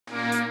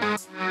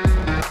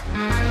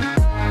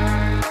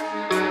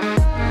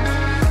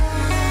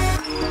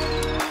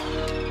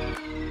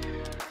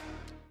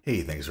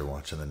Thanks for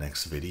watching the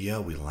next video.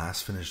 We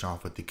last finished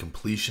off with the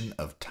completion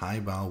of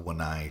Taibao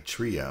Wanai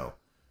Trio.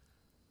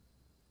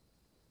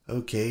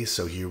 Okay,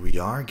 so here we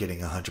are getting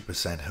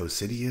 100%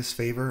 Hosidius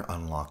favor,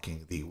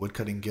 unlocking the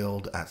Woodcutting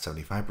Guild at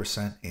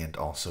 75%, and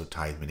also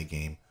Tithe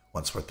minigame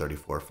once we're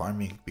 34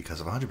 farming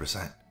because of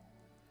 100%.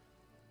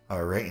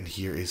 Alright, and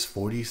here is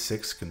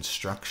 46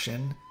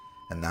 construction,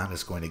 and that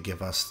is going to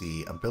give us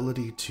the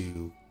ability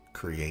to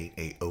create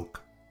a oak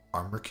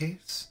armor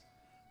case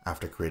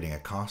after creating a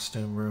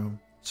costume room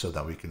so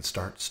that we can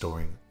start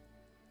storing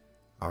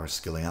our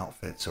skilling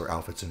outfits or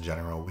outfits in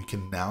general. We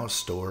can now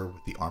store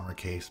with the armor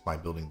case by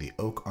building the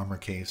oak armor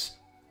case,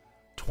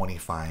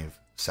 25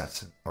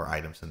 sets or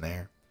items in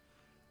there.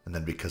 And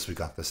then because we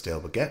got the stale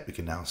baguette, we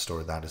can now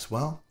store that as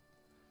well.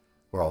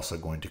 We're also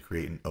going to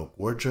create an oak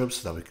wardrobe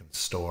so that we can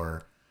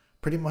store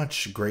pretty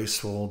much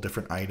graceful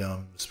different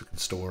items. We can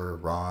store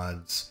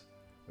rods.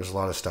 There's a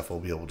lot of stuff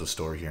we'll be able to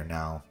store here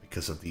now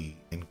because of the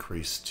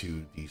increase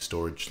to the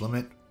storage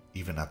limit,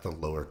 even at the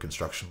lower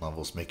construction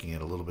levels, making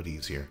it a little bit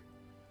easier.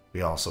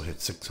 We also hit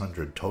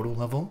 600 total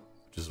level,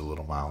 which is a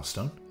little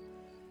milestone.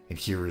 And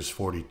here is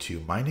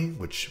 42 mining,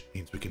 which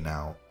means we can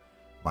now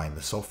mine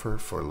the sulfur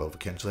for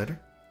Lovakenge later.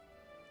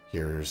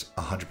 Here's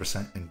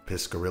 100% in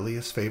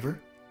Piscarilius favor.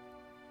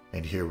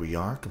 And here we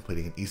are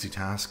completing an easy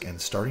task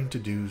and starting to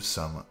do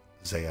some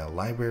Zaya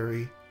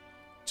library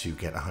to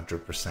get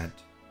 100%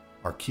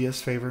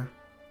 Arceus favor.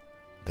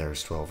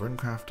 There's 12 rune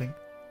crafting.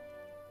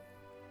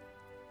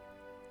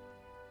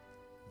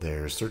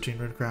 There's 13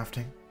 rune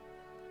crafting.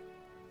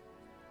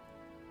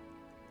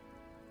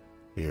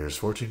 Here's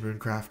 14 rune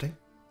crafting.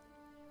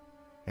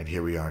 And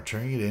here we are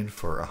turning it in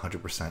for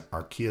 100%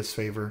 Arceus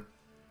favor.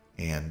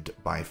 And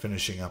by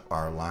finishing up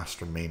our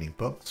last remaining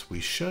books,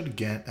 we should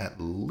get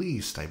at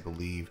least, I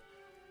believe,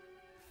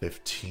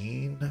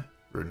 15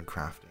 rune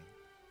crafting.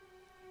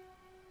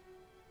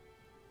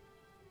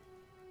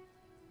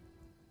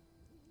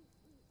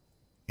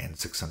 And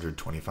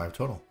 625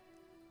 total.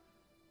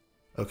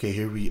 Okay,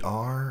 here we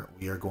are.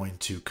 We are going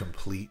to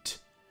complete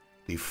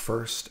the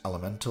first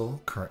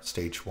elemental. Current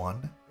stage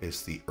 1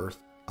 is the earth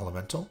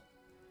elemental.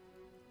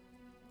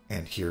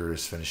 And here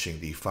is finishing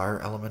the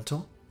fire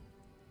elemental.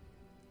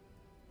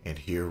 And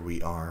here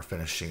we are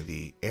finishing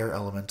the air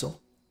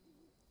elemental.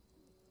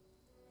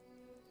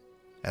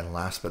 And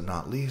last but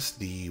not least,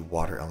 the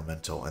water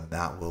elemental. And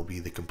that will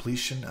be the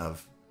completion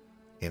of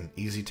an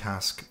easy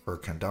task for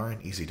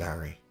Kandarian Easy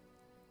Diary.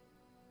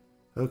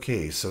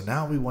 Okay, so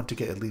now we want to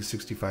get at least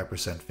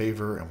 65%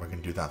 favor, and we're going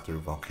to do that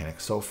through volcanic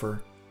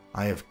sulfur.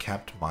 I have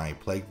kept my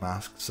plague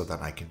mask so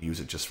that I can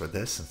use it just for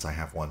this since I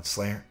have one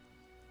slayer.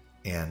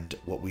 And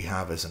what we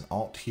have is an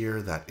alt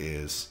here that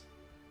is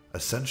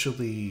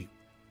essentially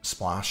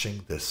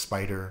splashing this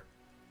spider,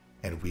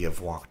 and we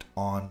have walked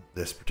on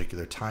this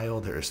particular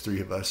tile. There is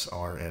 3 of us,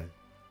 RN,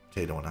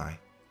 Tato, and I.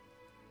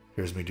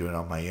 Here's me doing it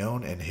on my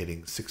own and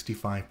hitting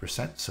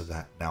 65% so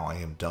that now I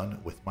am done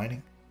with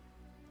mining.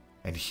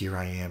 And here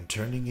I am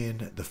turning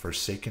in the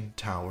Forsaken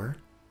Tower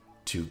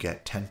to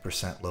get 10%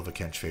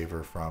 Lovakenge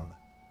favor from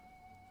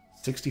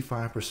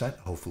 65%,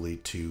 hopefully,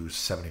 to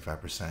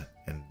 75%.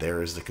 And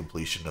there is the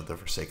completion of the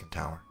Forsaken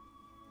Tower.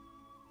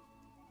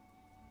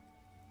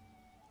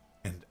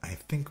 And I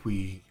think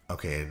we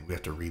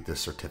have to read this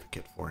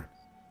certificate for it.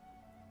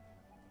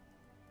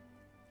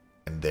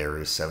 And there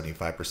is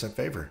 75%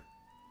 favor.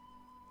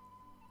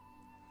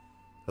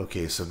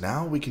 Okay, so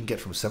now we can get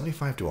from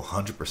 75 to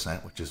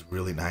 100%, which is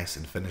really nice,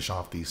 and finish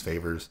off these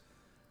favors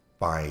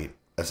by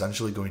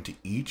essentially going to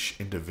each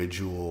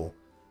individual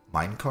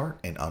minecart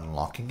and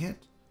unlocking it.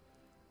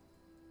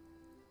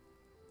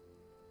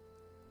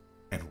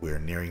 And we're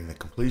nearing the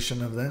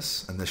completion of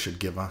this, and this should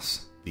give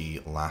us the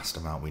last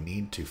amount we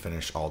need to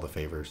finish all the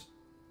favors.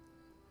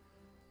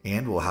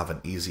 And we'll have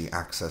an easy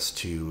access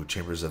to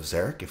Chambers of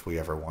Xeric if we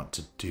ever want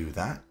to do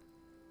that.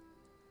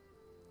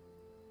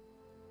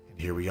 And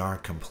here we are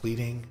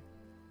completing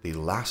the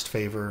last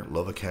favor,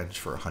 Lovakenge,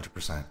 for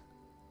 100%.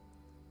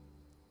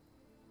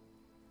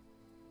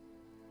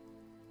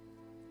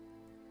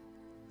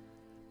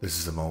 This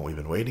is the moment we've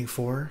been waiting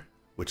for,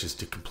 which is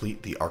to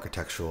complete the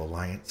Architectural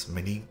Alliance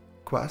mini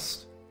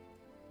quest.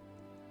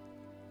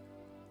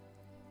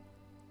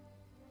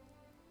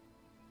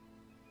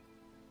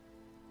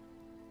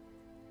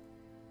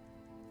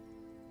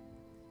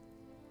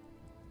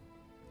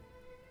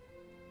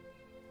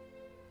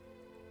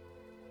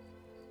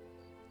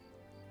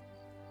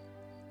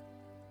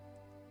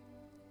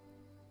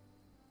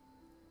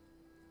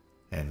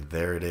 And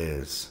there it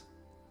is.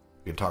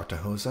 We can talk to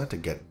Hosa to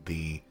get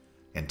the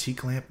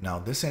antique lamp. Now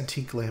this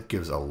antique lamp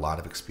gives a lot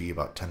of XP,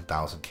 about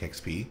 10,000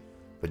 XP,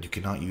 but you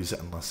cannot use it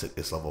unless it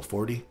is level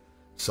 40,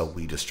 so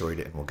we destroyed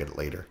it and we'll get it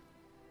later.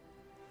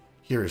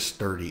 Here is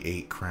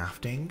 38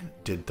 crafting.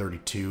 Did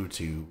 32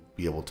 to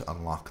be able to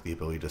unlock the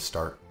ability to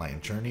start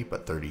Enlightened Journey,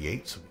 but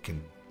 38, so we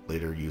can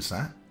later use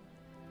that.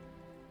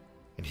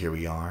 And here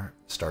we are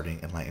starting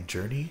Enlightened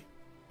Journey.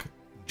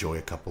 Enjoy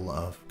a couple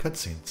of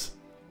cutscenes.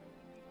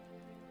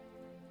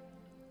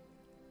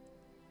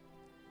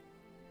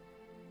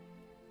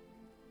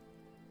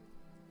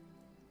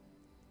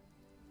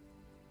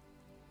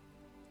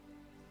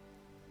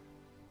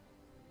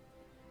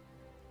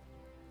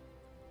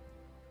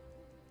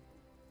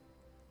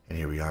 And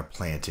here we are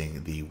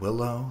planting the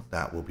willow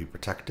that will be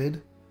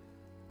protected,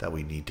 that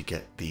we need to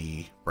get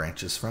the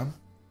branches from.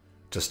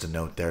 Just a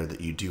note there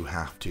that you do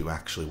have to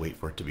actually wait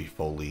for it to be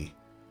fully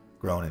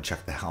grown and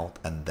check the health,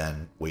 and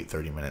then wait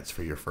 30 minutes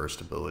for your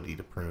first ability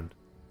to prune.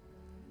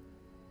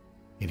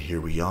 And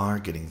here we are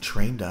getting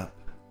trained up.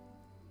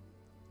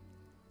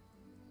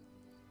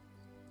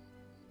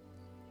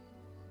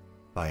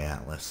 By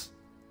Atlas.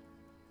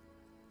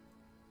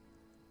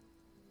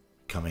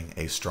 Becoming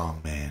a strong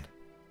man.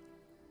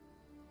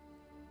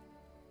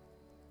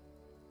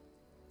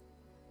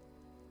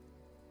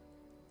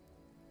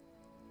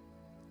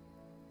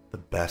 The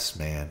best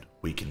man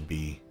we can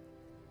be.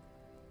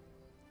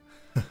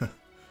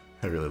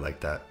 I really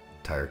like that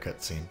entire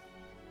cutscene.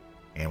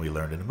 And we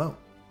learned an emote.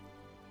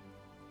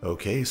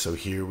 Okay, so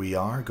here we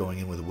are going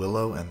in with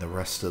Willow and the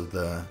rest of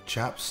the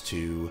chaps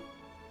to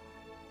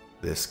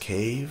this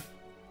cave,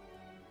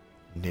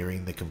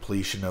 nearing the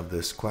completion of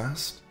this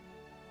quest.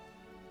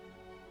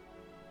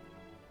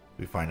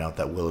 We find out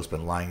that Willow's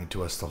been lying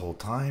to us the whole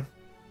time.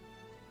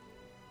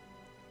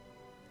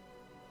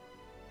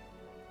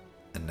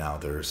 And now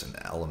there's an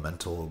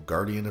elemental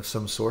guardian of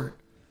some sort.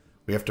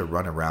 We have to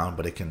run around,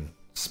 but it can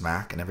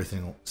smack, and every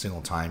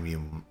single time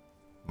you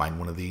mine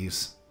one of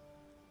these,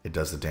 it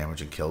does the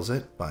damage and kills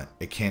it, but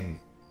it can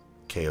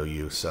KO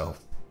you, so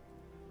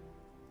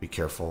be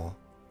careful.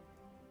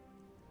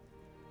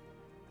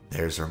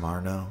 There's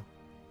Armarno.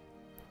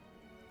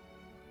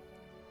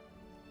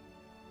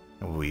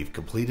 And we've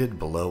completed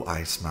below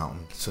Ice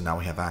Mountain, so now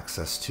we have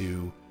access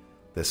to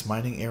this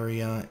mining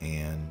area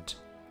and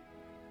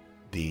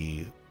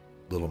the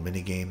little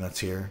mini game that's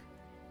here.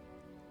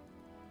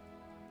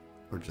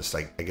 Or just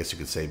like, I guess you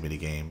could say mini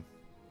game.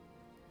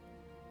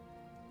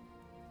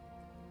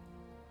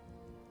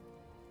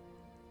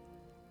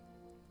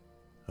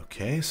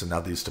 Okay, so now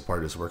that he's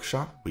departed his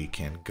workshop, we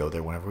can go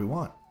there whenever we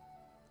want.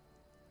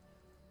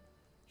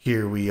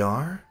 Here we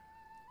are,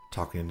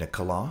 talking to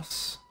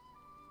Nicholas.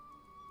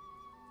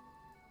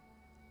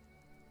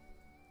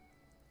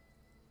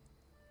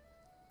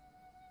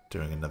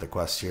 Doing another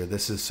quest here.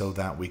 This is so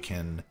that we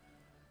can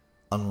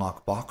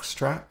unlock box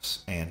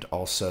traps, and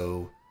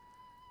also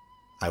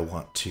I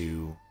want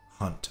to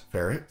hunt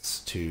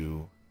ferrets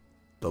to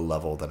the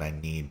level that I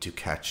need to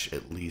catch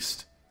at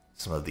least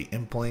some of the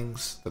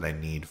implings that I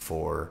need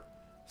for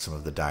some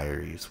of the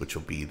diaries, which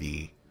will be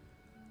the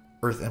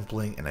earth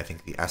impling and I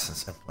think the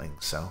essence impling.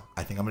 So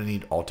I think I'm going to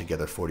need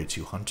altogether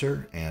 42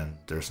 hunter, and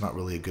there's not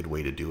really a good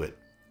way to do it.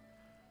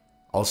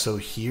 Also,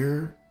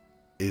 here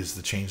is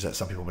the change that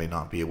some people may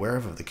not be aware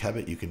of the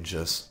Kebbit. You can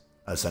just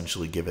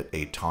essentially give it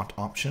a taunt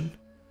option.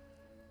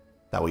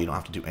 That way you don't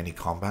have to do any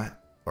combat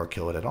or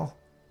kill it at all.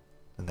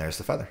 And there's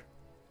the feather.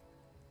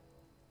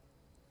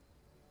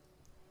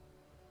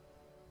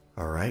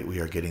 Alright, we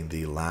are getting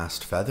the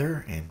last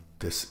feather, and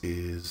this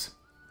is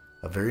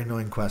a very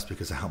annoying quest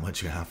because of how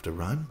much you have to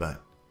run,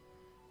 but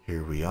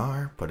here we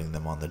are, putting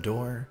them on the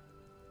door,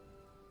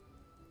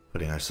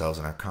 putting ourselves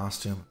in our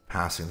costume,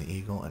 passing the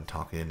eagle, and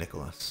talking to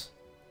Nicholas,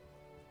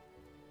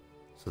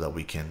 so that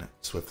we can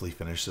swiftly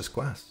finish this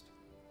quest.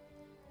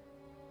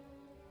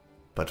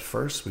 But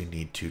first we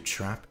need to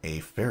trap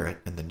a ferret,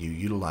 and then you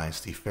utilize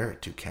the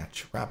ferret to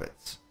catch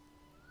rabbits.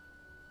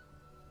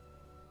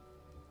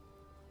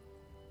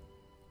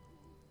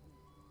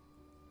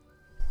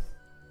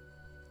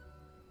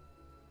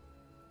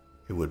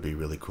 It would be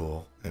really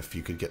cool if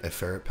you could get a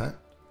ferret pet.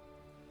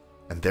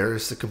 And there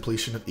is the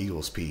completion of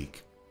Eagle's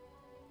Peak.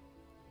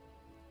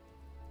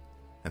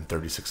 And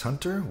 36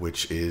 Hunter,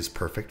 which is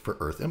perfect for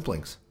Earth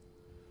Implings.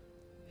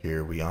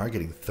 Here we are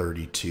getting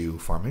 32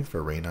 farming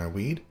for Raynar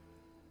Weed.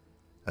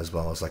 As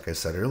well as, like I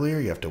said earlier,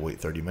 you have to wait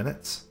 30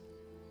 minutes.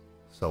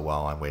 So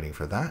while I'm waiting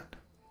for that,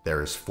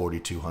 there is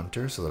 42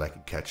 Hunter so that I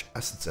can catch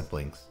Essence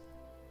Implings.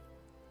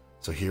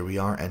 So here we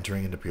are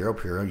entering into Puro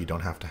Puro. You don't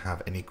have to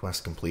have any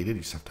quest completed.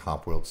 You just have to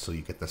hop world so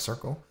you get the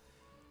circle.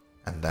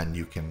 And then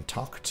you can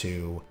talk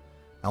to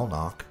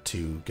Elnock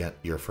to get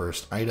your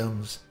first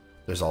items.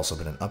 There's also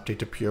been an update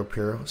to Puro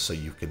Puro, so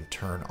you can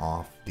turn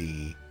off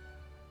the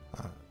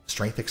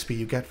strength XP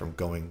you get from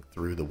going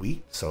through the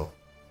wheat. So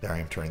there I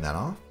am turning that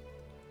off.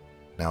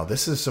 Now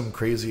this is some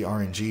crazy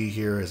RNG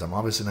here, as I'm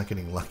obviously not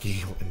getting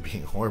lucky and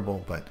being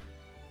horrible, but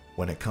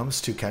when it comes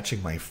to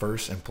catching my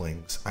first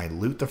implings, I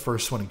loot the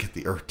first one and get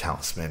the Earth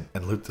Talisman,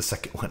 and loot the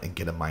second one and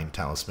get a Mind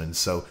Talisman.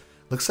 So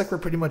looks like we're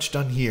pretty much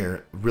done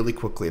here really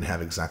quickly and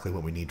have exactly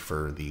what we need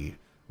for the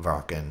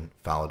Varrock and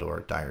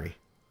Falador diary.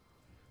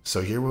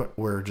 So here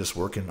we're just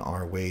working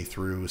our way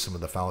through some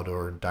of the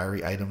Falador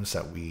diary items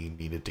that we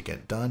needed to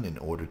get done in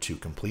order to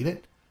complete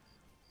it.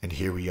 And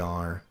here we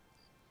are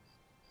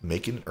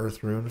making an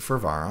Earth Rune for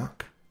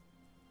Varrock.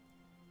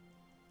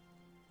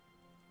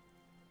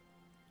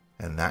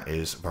 And that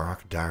is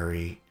Varrock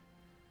Diary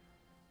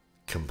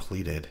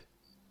completed.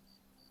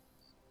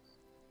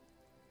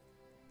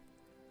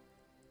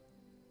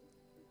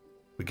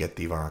 We get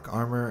the Varrock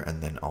armor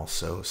and then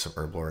also some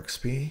Herblore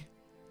XP.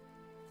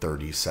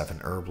 37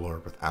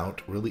 Herblore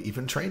without really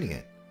even training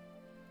it.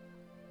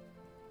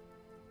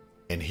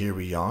 And here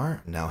we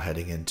are, now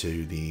heading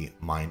into the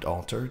Mind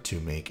Altar to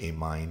make a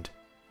Mind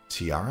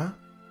Tiara,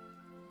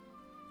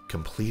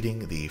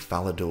 completing the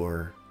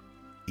Falador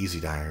Easy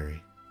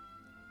Diary.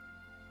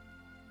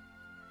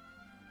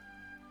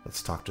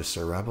 Let's talk to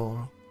Sir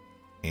Rebel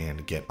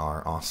and get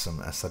our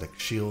awesome aesthetic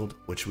shield,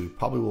 which we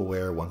probably will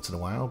wear once in a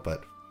while,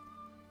 but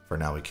for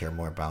now we care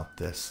more about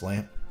this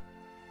lamp.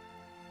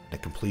 And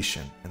a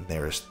completion, and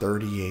there is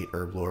 38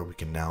 herb lore. We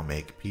can now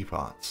make pea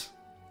pots.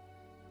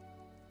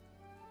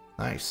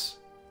 Nice.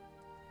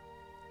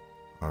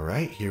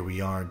 Alright, here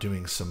we are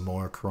doing some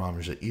more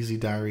Kourend Easy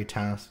Diary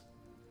tasks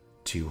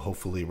to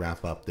hopefully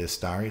wrap up this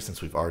diary.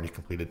 Since we've already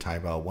completed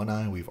Tybell One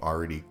Eye, we've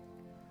already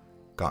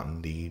gotten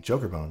the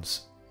Joker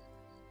Bones.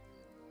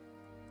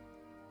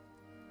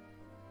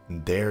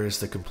 And there is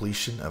the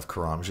completion of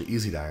Kourend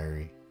Easy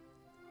Diary.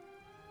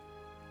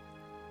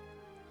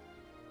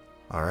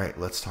 Alright,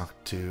 let's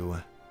talk to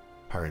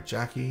Pirate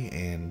Jackie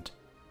and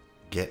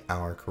get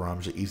our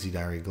Kourend Easy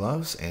Diary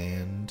gloves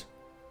and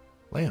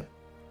lamp.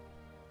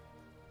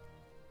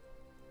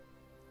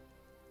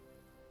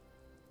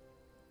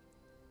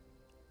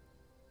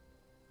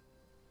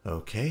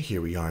 Okay,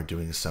 here we are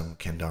doing some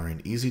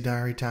Kandarian Easy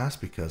Diary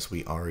tasks because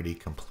we already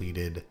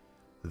completed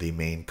the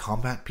main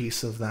combat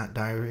piece of that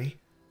diary.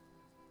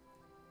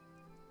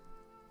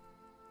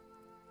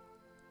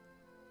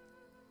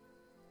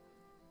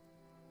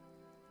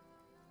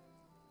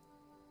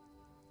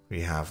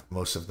 We have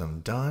most of them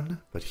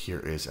done, but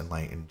here is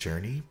Enlightened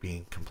Journey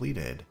being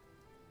completed.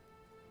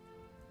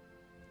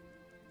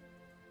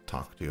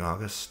 Talk to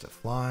August to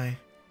fly.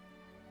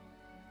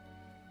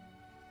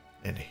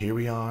 And here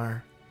we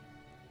are,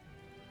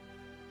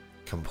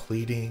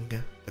 completing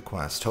the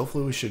quest.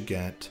 Hopefully we should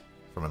get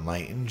from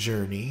Enlightened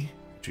Journey,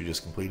 which we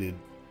just completed,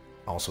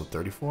 also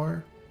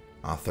 34?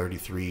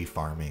 33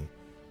 farming.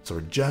 So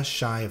we're just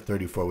shy of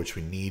 34, which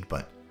we need,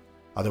 but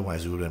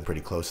otherwise we would have been pretty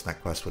close and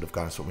that quest would have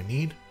got us what we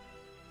need.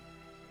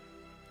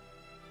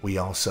 We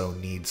also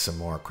need some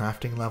more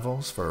crafting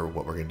levels for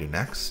what we're going to do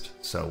next.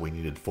 So we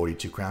needed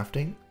 42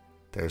 crafting.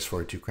 There's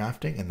 42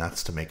 crafting, and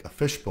that's to make a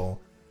fishbowl,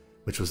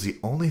 which was the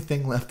only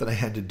thing left that I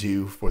had to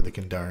do for the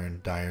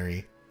Kandarian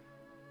Diary.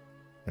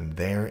 And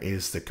there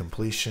is the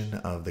completion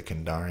of the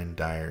Kandarian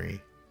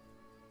Diary.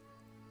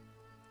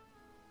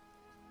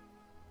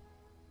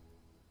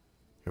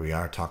 Here we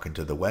are talking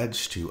to the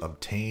Wedge to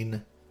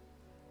obtain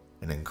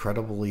an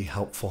incredibly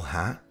helpful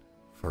hat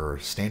for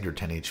standard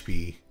 10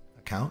 HP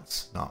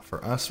accounts. Not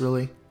for us,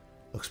 really.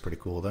 Looks pretty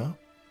cool, though.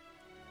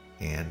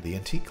 And the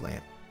Antique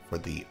Lamp for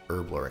the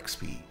herb lore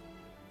XP.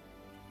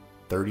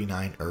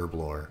 39 herb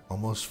lore,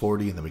 almost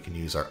 40, and then we can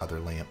use our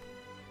other lamp.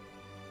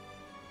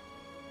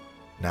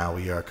 Now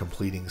we are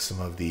completing some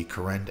of the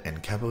Kourend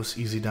and Kebos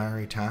Easy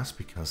Diary tasks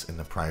because in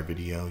the prior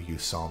video you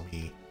saw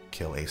me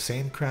kill a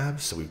sand crab,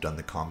 so we've done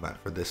the combat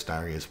for this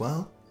diary as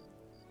well.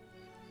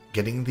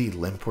 Getting the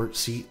limpwort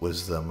seat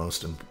was the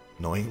most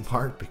annoying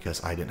part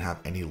because I didn't have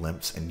any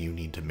limps and you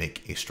need to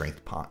make a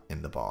strength pot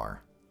in the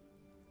bar.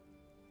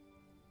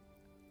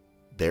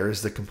 There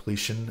is the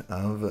completion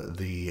of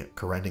the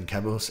Kourend and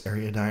Kebos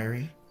area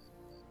diary.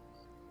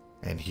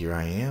 And here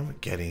I am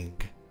getting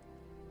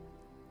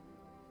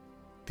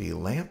the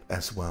lamp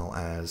as well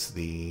as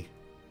the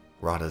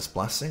Radha's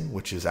Blessing,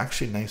 which is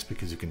actually nice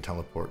because you can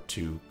teleport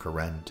to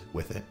Kourend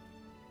with it.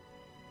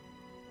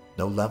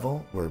 No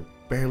level, we're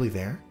barely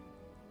there.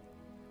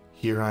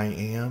 Here I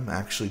am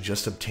actually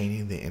just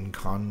obtaining the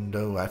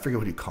Incando, I forget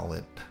what you call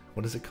it.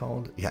 What is it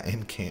called? Yeah,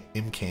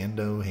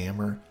 Incando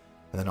hammer.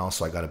 And then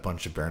also I got a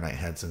bunch of Baronite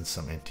heads and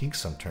some antiques,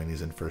 so I'm turning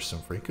these in for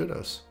some free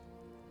kudos.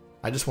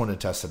 I just wanted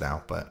to test it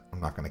out, but I'm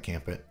not going to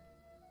camp it.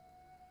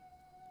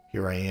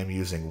 Here I am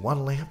using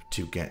one lamp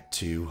to get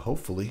to,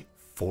 hopefully,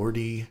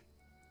 40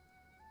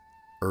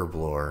 herb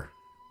lore.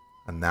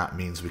 And that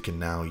means we can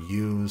now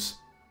use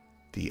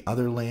the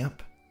other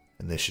lamp,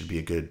 and this should be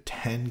a good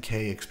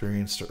 10k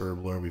experience to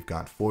herb lore. We've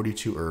got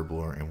 42 herb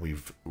lore, and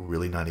we've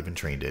really not even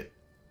trained it.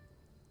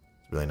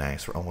 It's really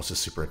nice. We're almost to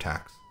super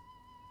attacks.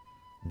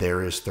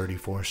 There is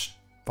 34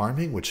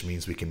 farming, which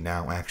means we can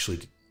now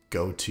actually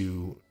go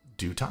to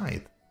do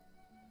tithe.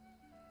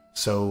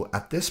 So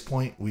at this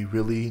point, we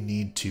really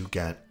need to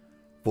get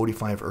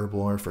 45 herb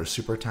lore for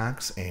super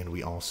attacks, and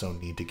we also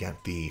need to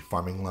get the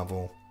farming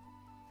level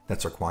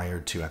that's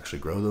required to actually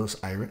grow those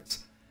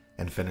irids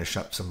and finish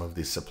up some of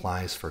the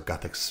supplies for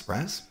Guthix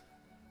Res.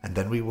 And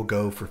then we will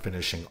go for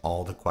finishing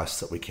all the quests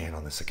that we can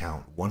on this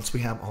account. Once we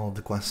have all of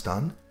the quests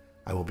done,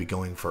 I will be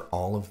going for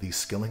all of the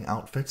skilling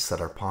outfits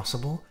that are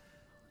possible,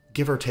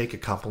 give or take a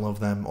couple of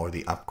them or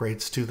the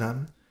upgrades to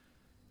them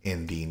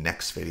in the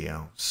next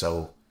video.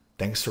 So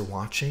thanks for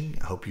watching.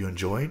 I hope you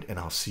enjoyed, and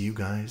I'll see you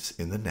guys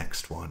in the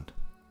next one.